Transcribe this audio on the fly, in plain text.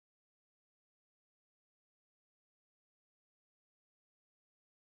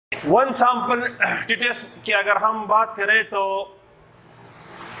One sample test की अगर हम बात करें तो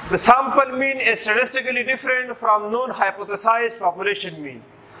the sample mean is statistically different from known hypothesized population mean.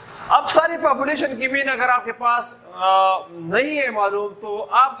 अब सारी पॉपुलेशन की मीन अगर आपके पास नहीं है मालूम तो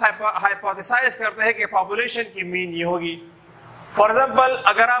आप हाइपोथेसाइज करते हैं कि पॉपुलेशन की मीन ये होगी. फॉर एग्जांपल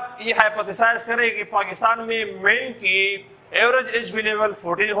अगर आप ये हाइपोथेसाइज करें कि पाकिस्तान में मेन की एवरेज एज भी लेवल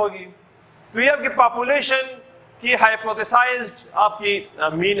 14 होगी तो ये आपकी पॉपुलेशन की हाइपोथेसाइज्ड आपकी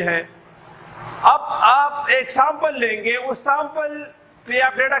मीन है. अब आप एक सैंपल लेंगे, उस सैंपल पे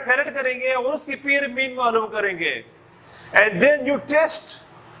आप डेटा कलेक्ट करेंगे और उसकी पीर मीन मालूम करेंगे and then you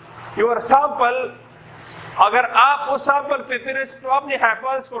test your sample. अगर आप उस सैंपल पे फिर तो अपनी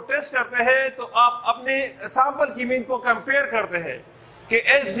हाइपोथेसिस को टेस्ट करते हैं तो आप अपने सैंपल की मीन को कंपेयर करते हैं कि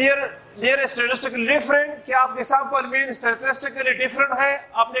इज देयर स्टैटिस्टिकली डिफरेंट, क्या आपके सैंपल मीन स्टैटिस्टिकली डिफरेंट है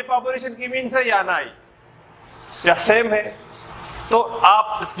अपने पॉपुलेशन की मीन से या नहीं, या सेम है. तो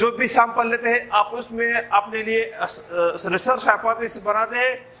आप जो भी सैंपल लेते हैं आप उसमें अपने लिए रिसर्च हाइपोथेसिस बनाते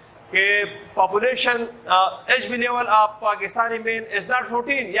हैं कि population H B level of Pakistani mean is not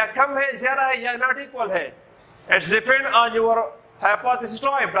 14, या कम है, ज्यादा है, या नॉट इक्वल है. It's depend on your hypothesis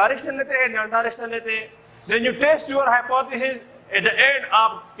type. Directional लेते हैं, नॉन डायरेक्शनल लेते हैं. Then you test your hypothesis. At the end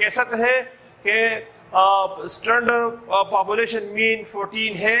आप कह सकते हैं कि स्टैंडर्ड पॉपुलेशन मीन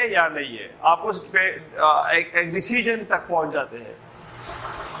 14 है या नहीं है. आप उस पे एक डिसीजन तक पहुंच जाते हैं.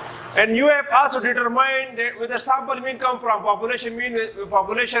 And you have also determined that whether sample mean come from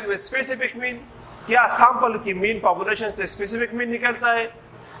population with specific mean. क्या sample की mean population से specific mean निकलता है.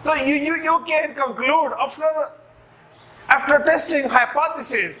 तो you can conclude after testing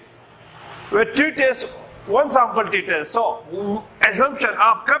hypothesis with t-test, one sample t-test. So assumption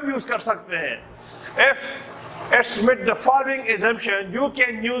आप कब use कर सकते हैं? If it's with the following assumption you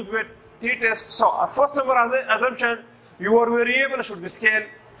can use with t-test. So first number assumption, your variable should be scale.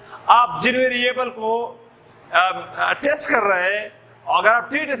 आप जिन variable को test कर रहे हैं, अगर आप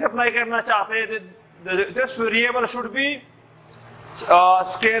टी टेस्ट अप्लाई करना चाहते हैं तो test variable should be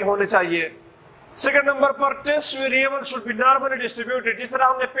scale होने चाहिए. सेकंड नंबर पर test variable should be normally distributed. जिस तरह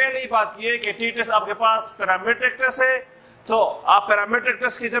हमने पहले ही बात की है कि टी टेस्ट आपके पास पैरामीट्रिक टेस्ट है, तो आप पैरामीट्रिक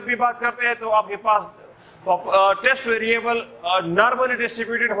टेस्ट की जब भी बात करते हैं तो आपके पास टेस्ट वेरिएबल नॉर्मली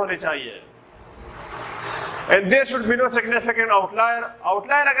डिस्ट्रीब्यूटेड होने चाहिए. And there should be no significant outlier.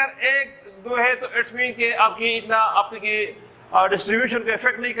 Outlier अगर एक दो है तो इट्स मीन कि आपकी इतना आपकी डिस्ट्रीब्यूशन को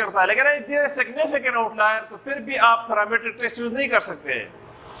इफेक्ट नहीं करता है. लेकिन if there is significant outlier तो फिर भी आप पैरामीट्रिक टेस्ट यूज नहीं कर सकते हैं.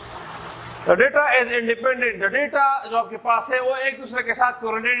 The data is independent. The data जो आपके पास है वो एक दूसरे के साथ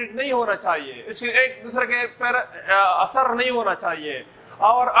कोरिलेटेड नहीं होना चाहिए, इसके एक दूसरे के पर असर नहीं होना चाहिए.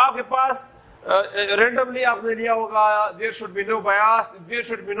 और आपके पास रेंडमली आपने लिया होगा. There should be no bias. There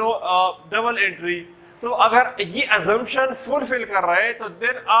should be no double entry. तो अगर ये assumption फुलफिल कर रहे हैं तो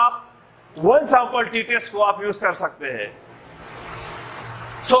देन आप वन सैंपल टी टेस्ट को आप यूज कर सकते हैं.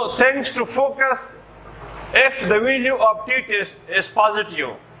 So thanks to focus if the value of t test is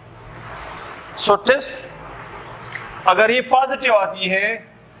positive. So test अगर ये पॉजिटिव आती है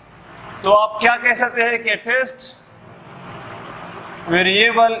तो आप क्या कह सकते हैं कि टेस्ट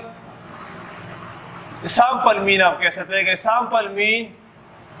वेरिएबल सैंपल मीन, आप कह सकते हैं कि sample mean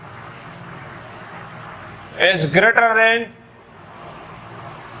is greater than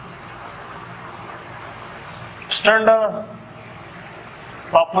standard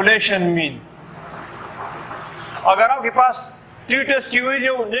population mean. अगर आपके पास टी टेस्ट की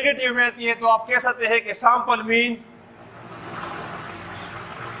वैल्यू नेगेटिव में आती है तो आप कह सकते हैं कि sample mean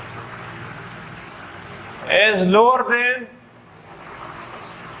is lower than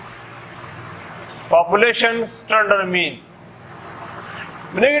population standard mean.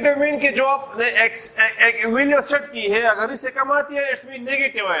 Negative mean की जो आपने एक वैल्यू सेट की है, अगर इससे कम आती है इट्स मीन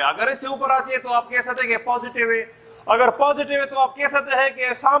नेगेटिव है. अगर इससे ऊपर आती है तो आप कह सकते हैं कि पॉजिटिव है. अगर पॉजिटिव है तो आप कह सकते हैं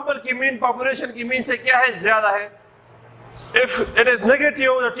कि सैंपल की मीन पॉपुलेशन की मीन से क्या है, ज्यादा है. If it is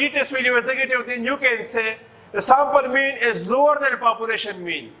negative, the T test value is negative, then you can say the sample mean is lower than population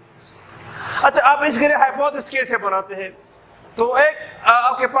mean. अच्छा, आप इसके लिए हाइपोथेसिस कैसे बनाते हैं? तो एक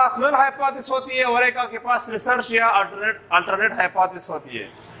आपके पास नल हाइपोथेसिस होती है और एक आपके पास रिसर्च या अल्टरनेट हाइपोथेसिस होती है.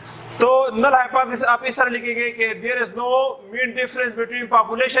 तो नल हाइपोथेसिस आप इस तरह लिखेंगे कि there is no mean difference between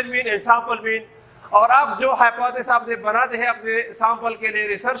population mean and sample mean. और आप जो हाइपोथेसिस आपने बनाते हैं अपने सैंपल के लिए,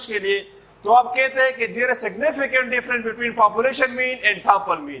 रिसर्च के लिए, तो आप कहते हैं कि there is significant difference between population mean and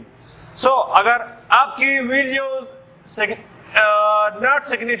sample mean. सो अगर आपकी वैल्यूज नॉट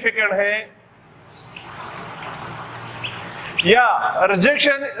सिग्निफिकेंट है या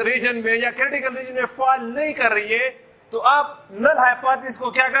रिजेक्शन रीजन में या क्रिटिकल रीजन में फॉल नहीं कर रही है तो आप नल हाइपोथेसिस को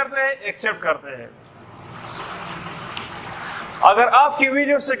क्या करते हैं, एक्सेप्ट करते हैं. अगर आपकी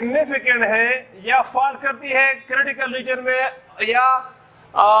वैल्यू सिग्निफिकेंट है या फॉल करती है क्रिटिकल रीजन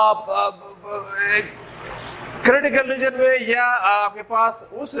में या आपके पास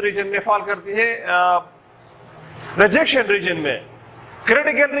उस रीजन में फॉल करती है रिजेक्शन रीजन में,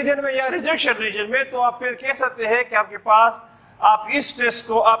 क्रिटिकल रीजन में या रिजेक्शन रीजन में, तो आप फिर कह सकते हैं कि आपके पास आप इस टेस्ट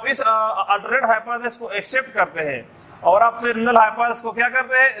को, आप इस अल्टरनेट हाइपोथेसिस को एक्सेप्ट करते हैं और आप फिर नल हाइपोथेसिस को क्या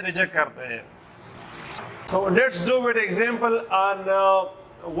करते हैं, रिजेक्ट करते हैं. So let's do with example on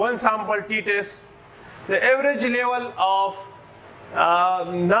one sample T test. The average level of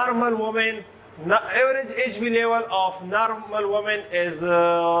normal woman, average HB level of normal woman is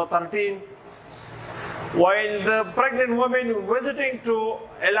 13, while the pregnant women visiting to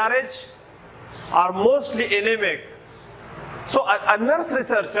LRH are mostly anemic. So a nurse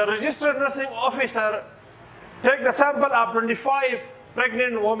researcher, registered nursing officer, take the sample of 25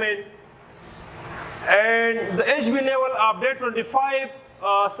 pregnant women, and the HB level of day 25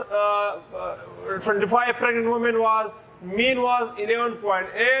 pregnant women was, mean was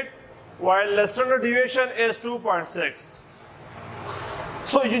 11.8, while the standard deviation is 2.6.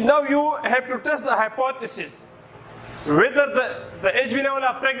 So now you have to test the hypothesis whether the HB level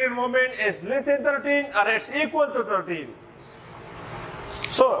of pregnant woman is less than 13 or it's equal to 13.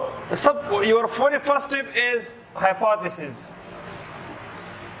 So your very first step is hypothesis.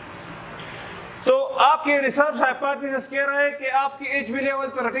 तो आपकी research hypothesis कह रहा है कि आपकी HB level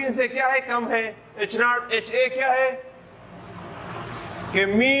 13 से क्या है, कम है. H0 HA क्या है कि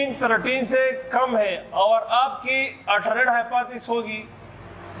मीन 13 से कम है, और आपकी अल्टरनेट हाइपोथेसिस होगी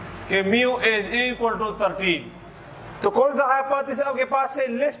कि म्यू इज इक्वल टू 13. तो कौन सा हाइपोथेसिस आपके पास है,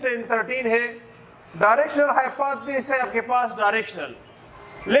 लेस देन 13 है. डायरेक्शनल हाइपोथेसिस है आपके पास, डायरेक्शनल.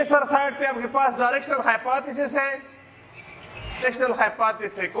 लेसर साइड पे आपके पास डायरेक्शनल हाइपोथेसिस है, डायरेक्शनल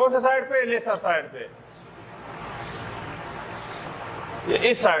हाइपोथेसिस है. कौन सा साइड पे, लेसर साइड पे, ये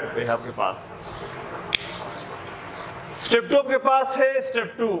इस साइड पे है आपके पास. स्टेप 2 आपके पास है.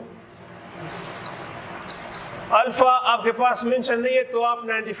 स्टेप 2 अल्फा आपके पास मेंशन नहीं है, तो आप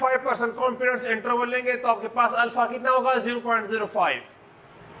 95% कॉन्फिडेंस इंटरवल लेंगे, तो आपके पास अल्फा कितना होगा, 0.05.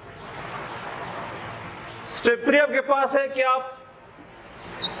 स्टेप 3 आपके पास है कि आप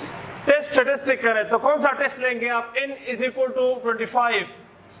टेस्ट स्टैटिस्टिक करें, तो कौन सा टेस्ट लेंगे आप, n is equal to 25,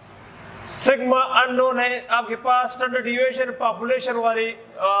 sigma unknown है आपके पास, स्टैंडर्ड डिविएशन पॉपुलेशन वाली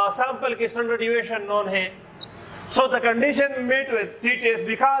सैंपल की स्टैंडर्ड डिविएशन नोन है. So the condition met with T test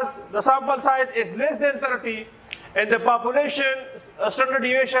because the sample size is less than 30 and the population standard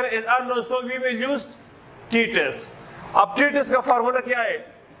deviation is unknown, so we will use T test. अब T test का formula क्या है,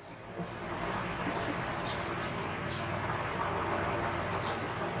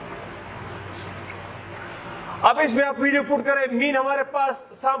 अब इसमें आप value put करें. Mean हमारे पास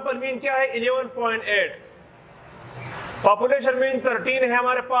sample mean क्या है, 11.8, पॉपुलेशन मीन 13 है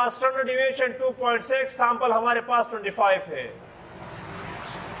हमारे पास, स्टैंडर्ड डिविएशन 2.6, सैंपल हमारे पास 25 है.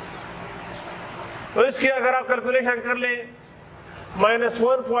 तो इसकी अगर आप कैलकुलेशन कर ले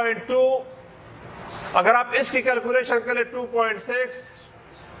 -1.2, अगर आप इसकी कैलकुलेशन कर ले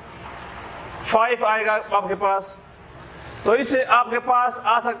 2.65 आएगा आपके पास, तो इससे आपके पास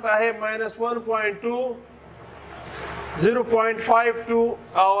आ सकता है -1.2, 0.52,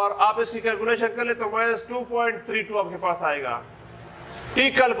 और आप इसकी कैलकुलेशन कर ले तो -2.32 आपके पास आएगा.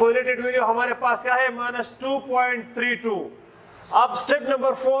 टी कैलकुलेटेड वैल्यू हमारे पास क्या है, -2.32. अब स्टेप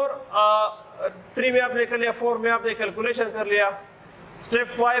नंबर 4, 3 में आपने कर लिया, 4 में आपने कैलकुलेशन कर लिया. स्टेप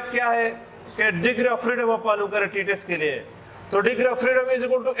 5 क्या है कि डिग्री ऑफ फ्रीडम आप मालूम करें टी टेस्ट के लिए. तो degree of freedom is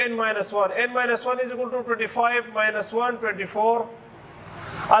equal to n-1, n-1 is equal to 25 - 1 24.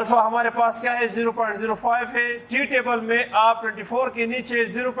 Alpha हमारे पास क्या है, 0.05 है. टी टेबल में आप 24 के नीचे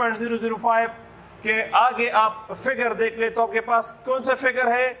 0.005 के आगे आप फिगर देख ले, तो आपके पास कौन सा फिगर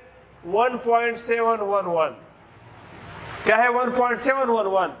है, 1.711. क्या है,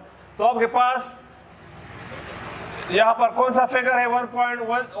 1.711. तो आपके पास यहां पर कौन सा फिगर है,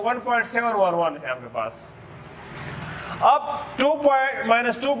 1.711 है आपके पास. अब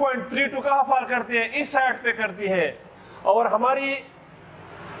 -2.32 कहां फॉल करती है, इस साइड पे करती है, और हमारी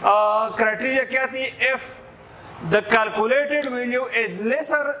क्राइटेरिया क्या थी, if the calculated value is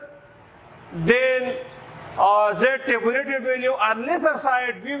lesser than z tabulated value on lesser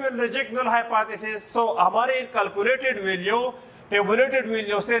side, we will reject null hypothesis. So हमारी calculated value tabulated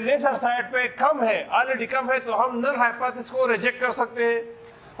value से lesser side पे कम है, ऑलरेडी कम है, तो हम null hypothesis को रिजेक्ट कर सकते हैं.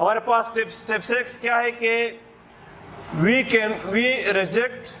 हमारे पास स्टेप 6 क्या है कि we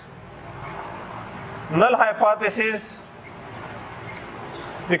reject null hypothesis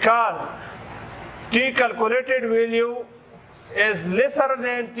because t calculated value is lesser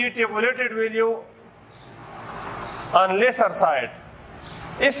than t tabulated value on laser side,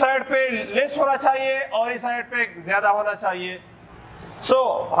 इस साइड पे लेस होना चाहिए और इस साइड पे ज्यादा होना चाहिए। सो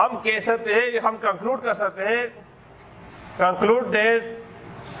हम कह सकते हैं, हम कंक्लूड कर सकते हैं,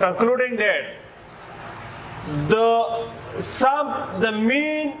 concluding that the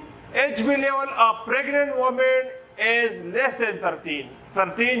mean HB level of pregnant women is less than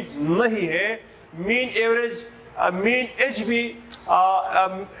 13 नहीं है। mean average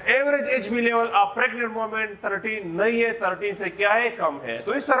HB level of pregnant women 13 नहीं है, 13 से क्या है, कम है।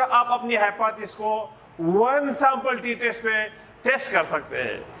 तो इस तरह आप अपनी हाइपोथेसिस को वन सैंपल टी टेस्ट में टेस्ट कर सकते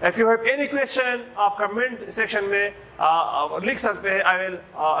हैं। If you have any question आप कमेंट सेक्शन में लिख सकते हैं, आई विल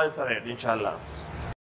आंसर इट इंशाल्लाह।